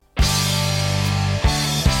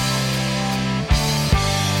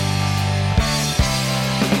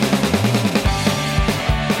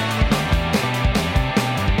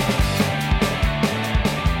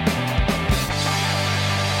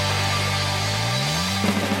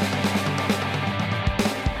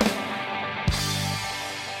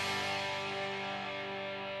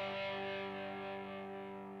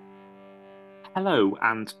Hello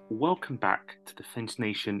and welcome back to the Finch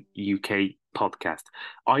Nation UK podcast.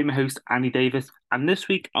 I'm your host, Andy Davis, and this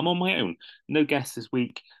week I'm on my own. No guests this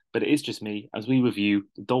week, but it is just me as we review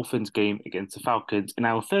the Dolphins game against the Falcons in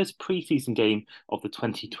our first preseason game of the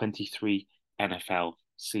 2023 NFL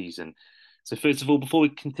season. So, first of all, before we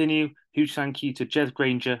continue, huge thank you to Jez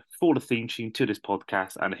Granger for the theme tune to this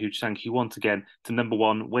podcast, and a huge thank you once again to number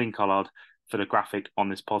one, Wayne Collard, for the graphic on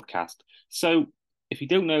this podcast. So, if you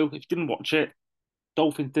don't know, if you didn't watch it,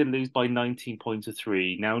 Dolphins did lose by 19 points to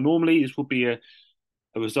three. Now, normally this would be a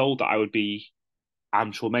result that I would be,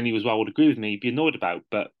 I'm sure many as well would agree with me, be annoyed about.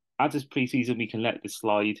 But as it's preseason, we can let this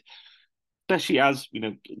slide, especially as,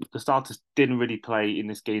 the starters didn't really play in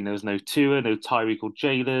this game. There was no Tua, no Tyreek or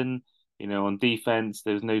Jalen. On defense,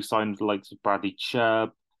 there was no sign of the likes of Bradley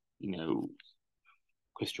Chubb, you know,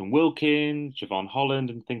 Christian Wilkins, Javon Holland,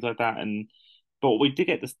 and things like that. But what we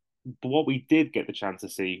did get the chance to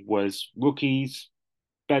see was rookies,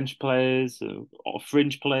 bench players, or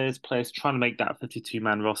fringe players, players trying to make that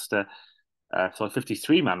 52-man roster,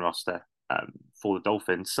 53-man roster for the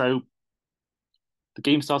Dolphins. So the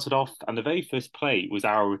game started off, and the very first play was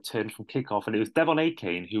our return from kickoff, and it was Devon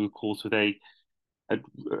Achane, who, of course, with a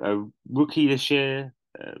rookie this year,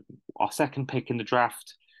 our second pick in the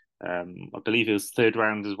draft. I believe it was third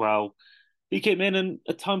round as well. He came in and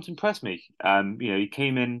at times impressed me. He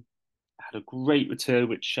came in, had a great return,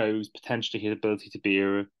 which shows potentially his ability to be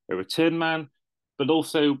a return man, but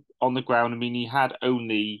also on the ground. I mean, he had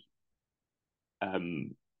only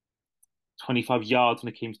 25 yards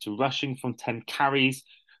when it came to rushing from 10 carries,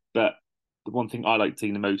 but the one thing I liked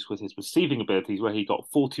seeing the most was his receiving abilities, where he got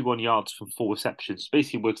 41 yards from four receptions.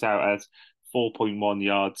 Basically, works out as 4.1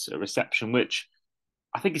 yards a reception, which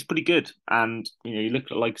I think is pretty good. And you look at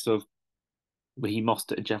the likes of Raheem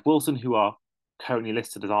Mostert and Jeff Wilson, who are currently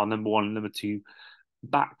listed as our number one and number two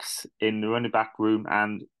backs in the running back room,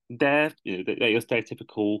 and they're your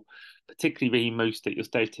stereotypical, particularly Raheem Mostert, your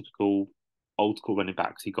stereotypical old school running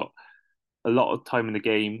backs. He got a lot of time in the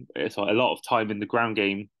game, sorry, a lot of time in the ground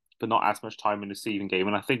game, but not as much time in the receiving game.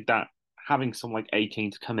 And I think that having someone like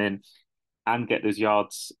Achane to come in and get those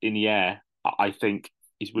yards in the air, I think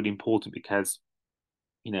is really important because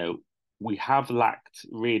we have lacked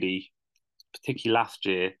really, particularly last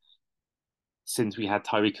year, since we had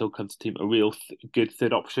Tyreek Hill come to the team, a real good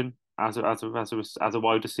third option as a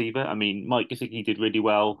wide receiver. I mean, Mike, I think he did really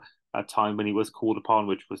well at a time when he was called upon,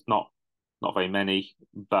 which was not very many.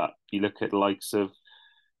 But you look at the likes of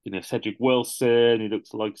Cedric Wilson, you look at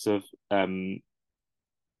the likes of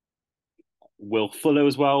Will Fuller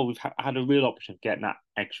as well. We've had a real option of getting that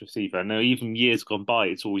extra receiver. Now, even years gone by,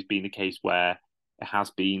 it's always been the case where it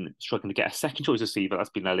has been struggling to get a second choice receiver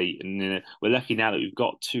that's been elite. And we're lucky now that we've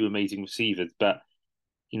got two amazing receivers. But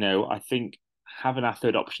I think having our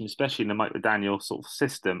third option, especially in the Mike McDaniel sort of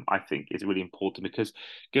system, I think is really important because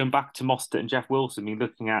going back to Mostert and Jeff Wilson, I mean,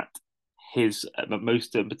 looking at his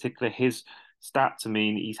most in particular his stats, I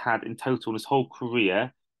mean, he's had in total in his whole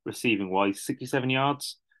career, receiving wise, 67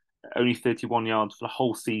 yards, only 31 yards for the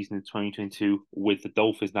whole season in 2022 with the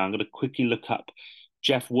Dolphins. Now I'm going to quickly look up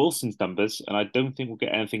Jeff Wilson's numbers, and I don't think we'll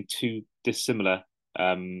get anything too dissimilar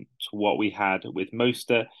to what we had with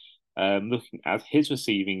Mostert. Looking at his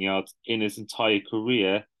receiving yards in his entire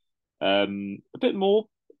career, a bit more,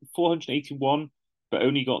 481, but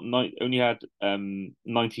only had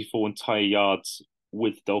 94 entire yards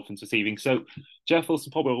with Dolphins receiving. So Jeff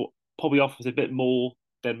Wilson probably offers a bit more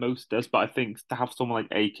than most does, but I think to have someone like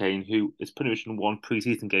Achane, who is pretty much in one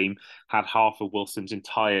preseason game, had half of Wilson's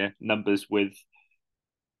entire numbers with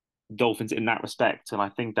Dolphins in that respect, and I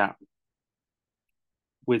think that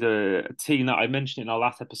with a team that I mentioned in our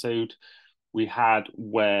last episode, we had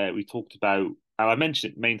where we talked about, and I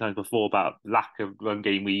mentioned it many times before about lack of run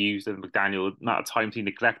game we used and McDaniel, the amount of times he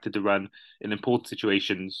neglected to run in important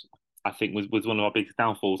situations, I think was one of our biggest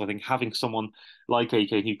downfalls. I think having someone like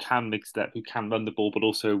AK who can mix that, who can run the ball but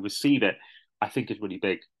also receive it, I think is really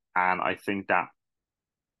big. And I think that,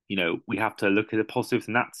 we have to look at the positives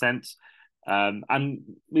in that sense. And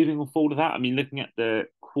moving on forward to that, I mean, looking at the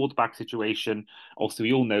quarterback situation, also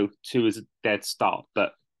we all know two is a dead start,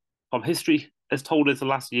 but from history has told us the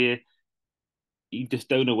last year, you just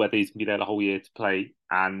don't know whether he's going to be there the whole year to play.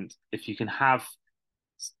 And if you can have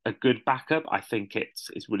a good backup, I think it's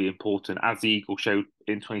really important, as the Eagles showed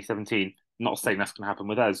in 2017. Not saying that's going to happen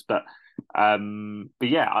with us, but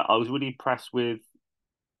yeah, I was really impressed with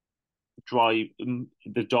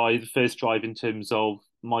the first drive in terms of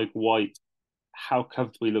Mike White, how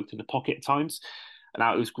comfortable he looked in the pocket at times. And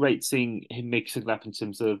now it was great seeing him mixing up in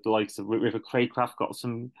terms of the likes of River Craycraft got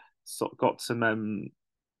some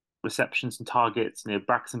receptions and targets.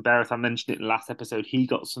 Braxton Berrios, I mentioned it in the last episode, he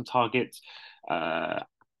got some targets. Uh,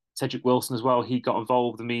 Cedric Wilson as well, he got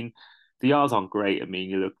involved. I mean, the yards aren't great. I mean,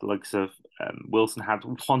 you look like Wilson had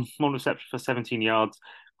one reception for 17 yards.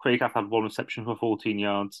 Craig had one reception for 14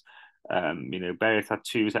 yards. Berrios had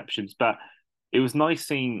two receptions, but it was nice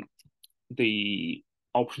seeing the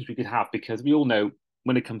options we could have because we all know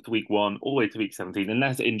when it comes to week 1 all the way to week 17,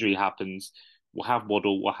 unless injury happens, we'll have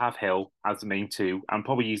Waddle, we'll have Hill as the main two, and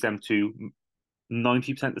probably use them to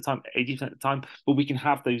 90% of the time, 80% of the time. But we can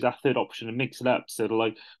have that third option and mix it up. So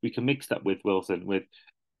like we can mix that with Wilson, with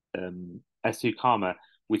Esu Karma,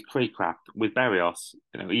 with Craycraft, with Berrios,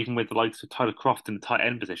 even with the likes of Tyler Croft in the tight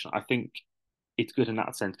end position. I think it's good in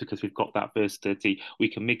that sense because we've got that versatility. We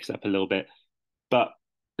can mix it up a little bit. But at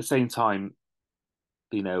the same time,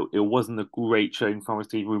 it wasn't a great showing from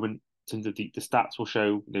Steve Rubin. In terms of the stats will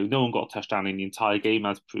show, no one got a touchdown in the entire game,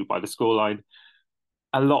 as proved by the scoreline.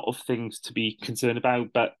 A lot of things to be concerned about,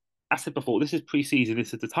 but as I said before, this is preseason.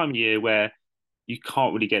 This is the time of year where you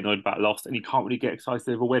can't really get annoyed about a loss, and you can't really get excited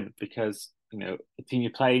over a win because the team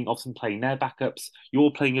you're playing often playing their backups.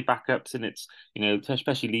 You're playing your backups, and it's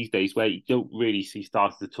especially these days where you don't really see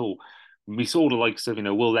starters at all. We saw the likes of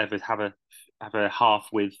Will Levis have a half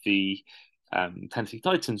with the Tennessee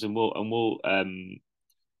Titans, and we'll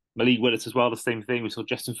Malik Willis as well. The same thing. We saw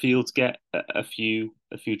Justin Fields get a few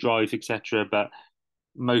drives, etc. But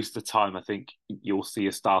most of the time, I think you'll see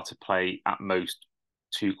a starter play at most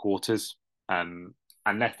 2 quarters,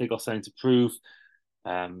 unless they got something to prove.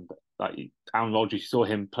 Like Aaron Rodgers, you saw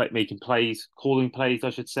him making plays, calling plays, I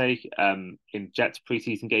should say, in Jets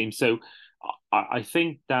preseason games. So I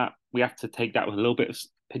think that we have to take that with a little bit of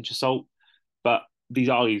pinch of salt. But these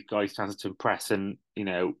are these guys' chances to impress, and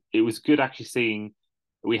it was good actually seeing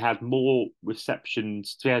we had more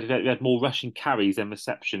receptions. We had more rushing carries than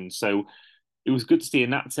receptions. So it was good to see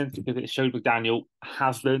in that sense because it showed McDaniel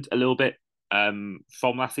has learned a little bit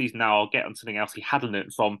from last season. Now I'll get on something else he hadn't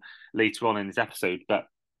learned from later on in this episode, but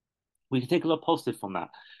we can take a lot positive from that.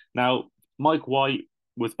 Now, Mike White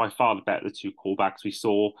was by far the better of the two callbacks we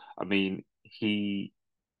saw. I mean, he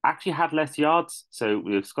actually had less yards. So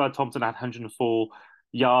Skylar Thompson had 104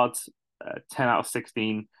 yards, 10 out of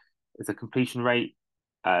 16 is a completion rate,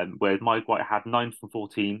 whereas Mike White had 9 from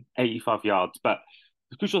 14, 85 yards. But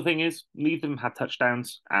the crucial thing is neither of them had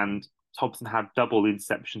touchdowns, and Thompson had double the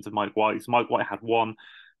interceptions of Mike White. So Mike White had 1,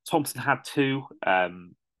 Thompson had 2,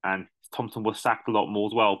 and Thompson was sacked a lot more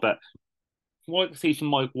as well. But from what I can see from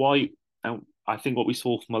Mike White, and I think what we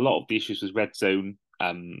saw from a lot of the issues was red zone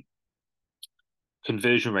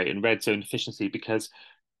conversion rate and red zone efficiency, because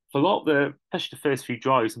for a lot of especially the first few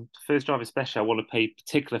drives, and the first drive especially, I want to pay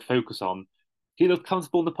particular focus on. He looked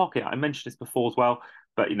comfortable in the pocket. I mentioned this before as well,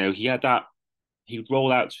 but he had that. He would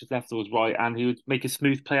roll out to his left or his right, and he would make a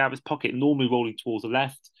smooth play out of his pocket, normally rolling towards the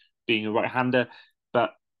left, being a right-hander.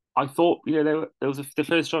 But I thought, there was the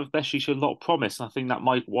first drive especially showed a lot of promise. And I think that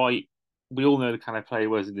Mike White, we all know the kind of player he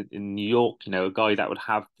was in New York, a guy that would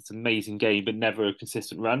have this amazing game, but never a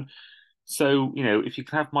consistent run. So, if you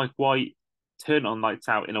can have Mike White turn on lights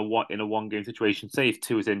out in a one game situation, say if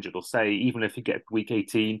two is injured, or say even if you get week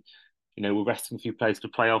 18, we're resting a few players for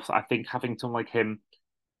the playoffs. I think having someone like him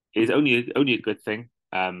is only a good thing.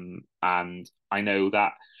 And I know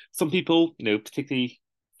that some people, particularly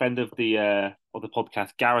friend of the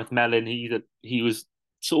podcast, Gareth Mellon, he was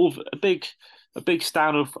sort of a big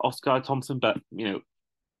stan of Oscar Thompson, but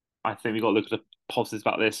I think we got to look at the positives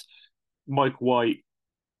about this. Mike White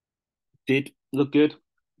did look good,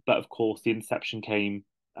 but of course the interception came,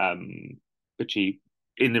 which he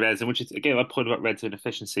in the red zone, which is again my point about red zone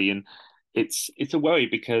efficiency, and it's a worry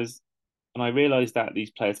because, and I realise that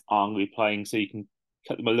these players aren't really playing, so you can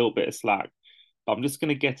cut them a little bit of slack. But I'm just going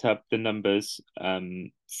to get up the numbers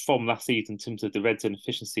from last season in terms of the red zone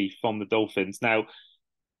efficiency from the Dolphins. Now,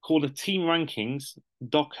 called the team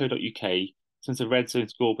rankings.co.uk, in terms of red zone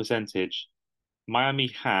score percentage, Miami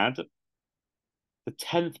had the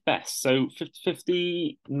 10th best, so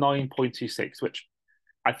 59.26, which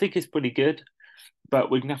I think is pretty good. But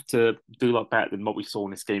we're going to have to do a lot better than what we saw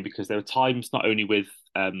in this game, because there were times not only with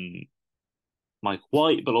Mike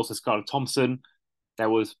White, but also Skylar Thompson, there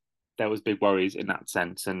was big worries in that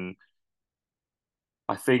sense. And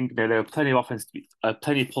I think there were plenty of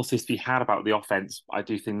plenty of positives to be had about the offense. I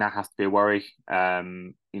do think that has to be a worry.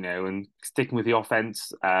 And sticking with the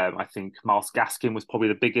offense, I think Myles Gaskin was probably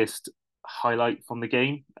the biggest highlight from the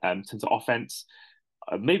game in terms of offense.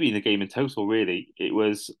 Maybe in the game in total, really, it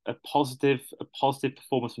was a positive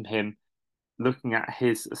performance from him. Looking at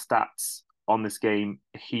his stats on this game,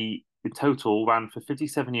 he in total ran for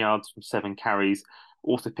 57 yards from 7 carries,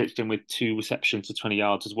 also pitched in with 2 receptions for 20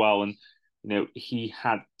 yards as well. And, he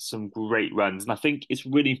had some great runs. And I think it's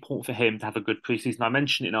really important for him to have a good preseason. I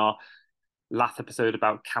mentioned in our last episode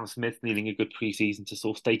about Cam Smith needing a good preseason to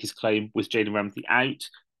sort of stake his claim with Jalen Ramsey out.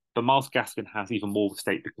 But Myles Gaskin has even more of a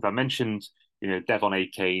stake because I mentioned, Devon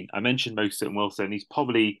Akane. I mentioned Mostert Wilson. He's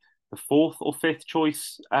probably the fourth or fifth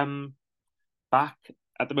choice back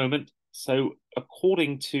at the moment. So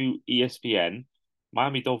according to ESPN,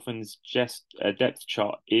 Miami Dolphins just depth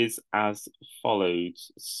chart is as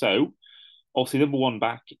follows. So obviously number one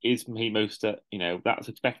back is Raheem Mostert. That's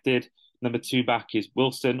expected. Number two back is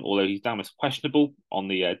Wilson, although he's down as questionable on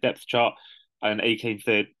the depth chart. And Akane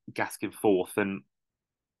third, Gaskin fourth. And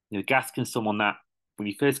Gaskin's someone that when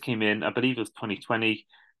he first came in, I believe it was 2020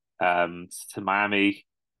 to Miami,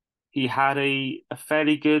 he had a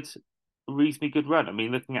fairly good, reasonably good run. I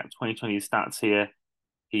mean, looking at 2020 stats here,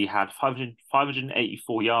 he had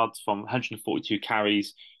 584 yards from 142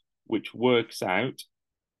 carries, which works out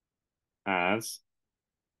as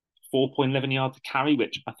 4.11 yards a carry,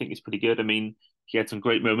 which I think is pretty good. I mean, he had some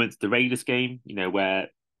great moments. The Raiders game, where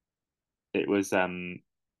it was a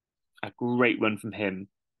great run from him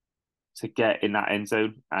to get in that end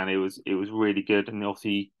zone, and it was really good. And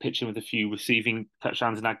obviously pitching with a few receiving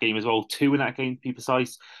touchdowns in that game as well, two in that game to be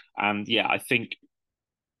precise. And yeah, I think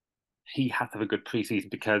he had to have a good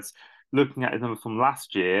preseason because looking at his number from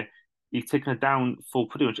last year, he's taken it down for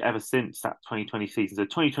pretty much ever since that 2020 season. So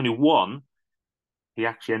 2021, he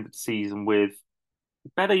actually ended the season with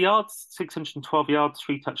better yards, 612 yards,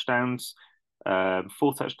 3 touchdowns, 4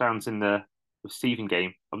 touchdowns in the receiving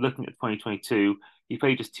game. I'm looking at 2022. He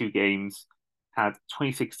played just 2 games, had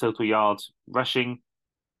 26 total yards rushing,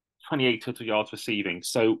 28 total yards receiving.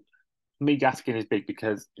 So for me, Gaskin is big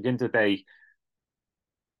because at the end of the day,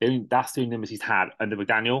 that's the numbers he's had under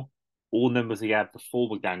McDaniel. All numbers he had before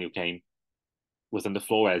McDaniel came was under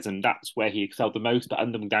Flores, and that's where he excelled the most. But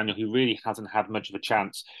under McDaniel, he really hasn't had much of a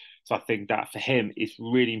chance. So I think that for him, it's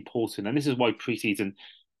really important. And this is why preseason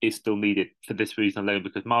is still needed for this reason alone,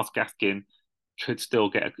 because Myles Gaskin could still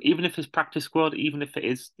get, even if it's practice squad, even if it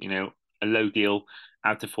is, a low deal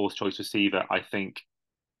out of fourth choice receiver, I think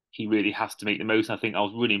he really has to make the most. I think I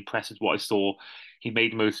was really impressed with what I saw. He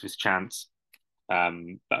made the most of his chance.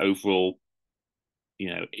 But overall,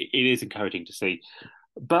 it is encouraging to see.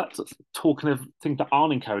 But talking of things that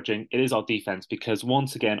aren't encouraging, it is our defense because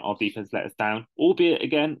once again, our defense let us down. Albeit,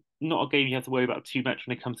 again, not a game you have to worry about too much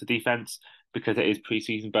when it comes to defense because it is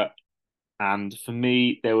preseason. And for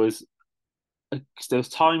me, there was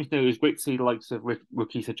times it was great to see the likes of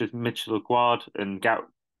rookies such as Mitchell Aguard and Garrett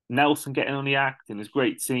Nelson getting on the act, and it's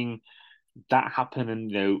great seeing that happen.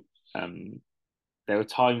 And there are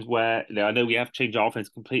times where I know we have changed our offense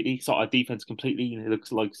completely, so our defense completely. It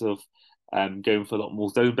looks like sort of going for a lot more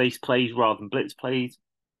zone-based plays rather than blitz-based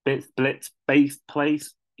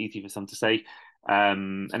plays. Easy for some to say.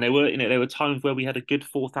 And there were times where we had a good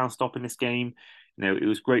fourth down stop in this game. It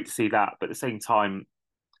was great to see that, but at the same time,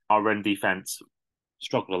 our run defense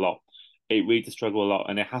struggled a lot. It really did struggle a lot,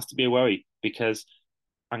 and it has to be a worry because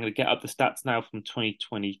I'm going to get up the stats now from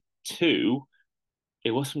 2022.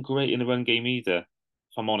 It wasn't great in the run game either,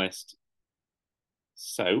 if I'm honest.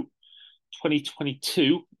 So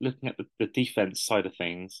 2022, looking at the defense side of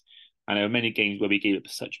things, and there were many games where we gave up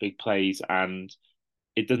such big plays, and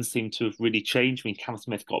it doesn't seem to have really changed. I mean, Cam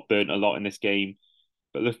Smith got burnt a lot in this game,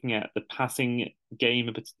 but looking at the passing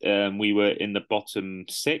game, we were in the bottom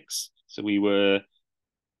six, so we were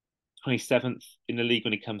 27th in the league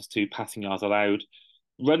when it comes to passing yards allowed.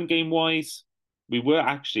 Run game wise, we were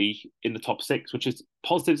actually in the top six, which is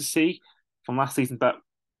positive to see from last season, but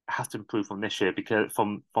has to improve from this year because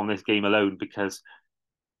from this game alone, because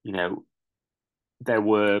there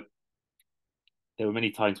were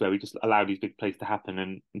many times where we just allowed these big plays to happen.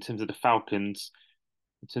 And in terms of the Falcons,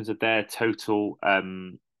 in terms of their total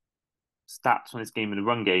stats on this game in the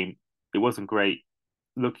run game, it wasn't great.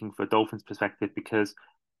 Looking for a Dolphins perspective because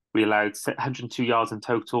we allowed 102 yards in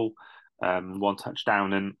total, 1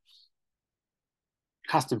 touchdown, and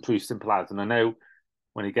has to improve simple as. And I know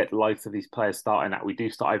when you get the likes of these players starting that we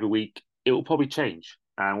do start every week, it will probably change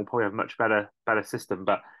and we'll probably have a much better system.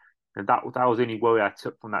 But that was the only worry I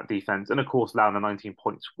took from that defense. And of course, allowing the 19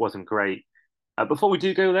 points wasn't great. Before we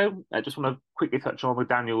do go though, I just want to quickly touch on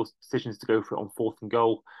Daniel's decisions to go for it on fourth and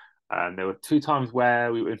goal. There were 2 times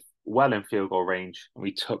where we were well in field goal range and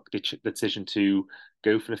we took the decision to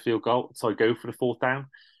go for go for the fourth down,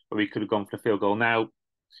 but we could have gone for the field goal. Now,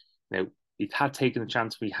 we had taken the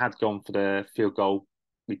chance. We had gone for the field goal.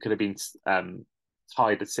 We could have been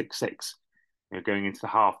tied at 6-6, going into the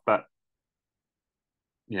half. But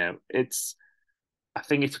it's I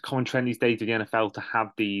think it's a common trend these days in the NFL to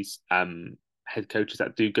have these head coaches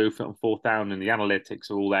that do go for it on fourth down, and the analytics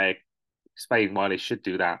are all there explaining why they should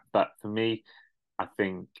do that. But for me, I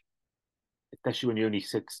think, especially when you're only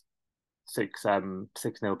 6-0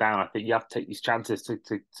 down, I think you have to take these chances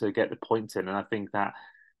to get the points in. And I think that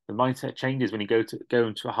the mindset changes when you go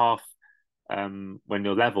into a half when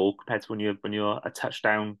you're level compared to when you're a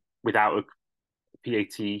touchdown without a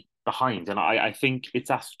PAT behind. And I think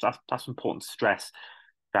that's important to stress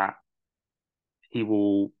that he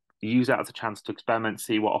will use that as a chance to experiment,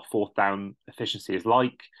 see what a fourth down efficiency is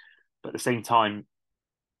like. But at the same time,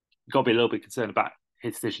 you've got to be a little bit concerned about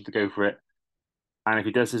his decision to go for it. And if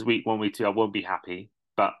he does his week 1, week 2, I won't be happy.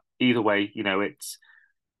 But either way, it's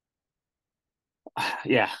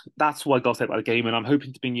yeah, that's what I got to say about the game. And I'm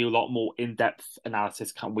hoping to bring you a lot more in-depth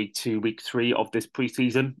analysis come week 2, week 3 of this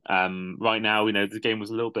preseason. Right now, the game was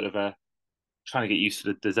a little bit of a trying to get used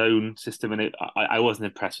to the zone system, and I wasn't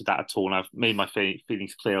impressed with that at all. And I've made my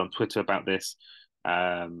feelings clear on Twitter about this.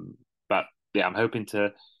 But yeah, I'm hoping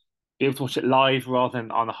to be able to watch it live rather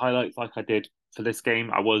than on the highlights like I did for this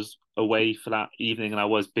game. I was away for that evening and I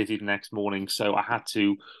was busy the next morning, so I had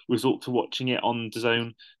to resort to watching it on the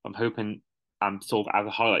zone. I'm hoping I'm sort of as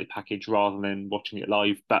a highlight package rather than watching it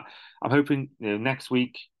live. But I'm hoping next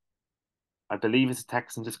week, I believe it's a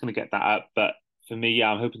text. I'm just going to get that up. But for me,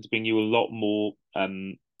 yeah, I'm hoping to bring you a lot more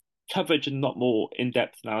coverage and a lot more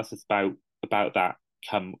in-depth analysis about that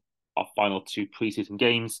come our final 2 preseason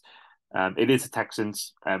games. It is the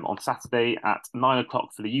Texans on Saturday at 9 o'clock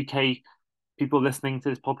for the UK people listening to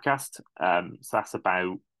this podcast. So that's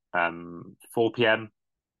about 4 p.m.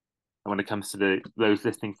 And when it comes to those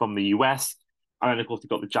listening from the US, and then of course we've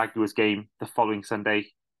got the Jaguars game the following Sunday,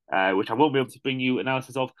 which I won't be able to bring you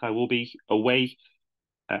analysis of because I will be away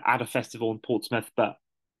at a festival in Portsmouth, but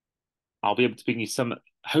I'll be able to bring you some,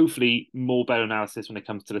 hopefully, more better analysis when it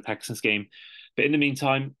comes to the Texans game. But in the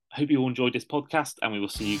meantime, I hope you all enjoyed this podcast, and we will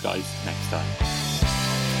see you guys next time.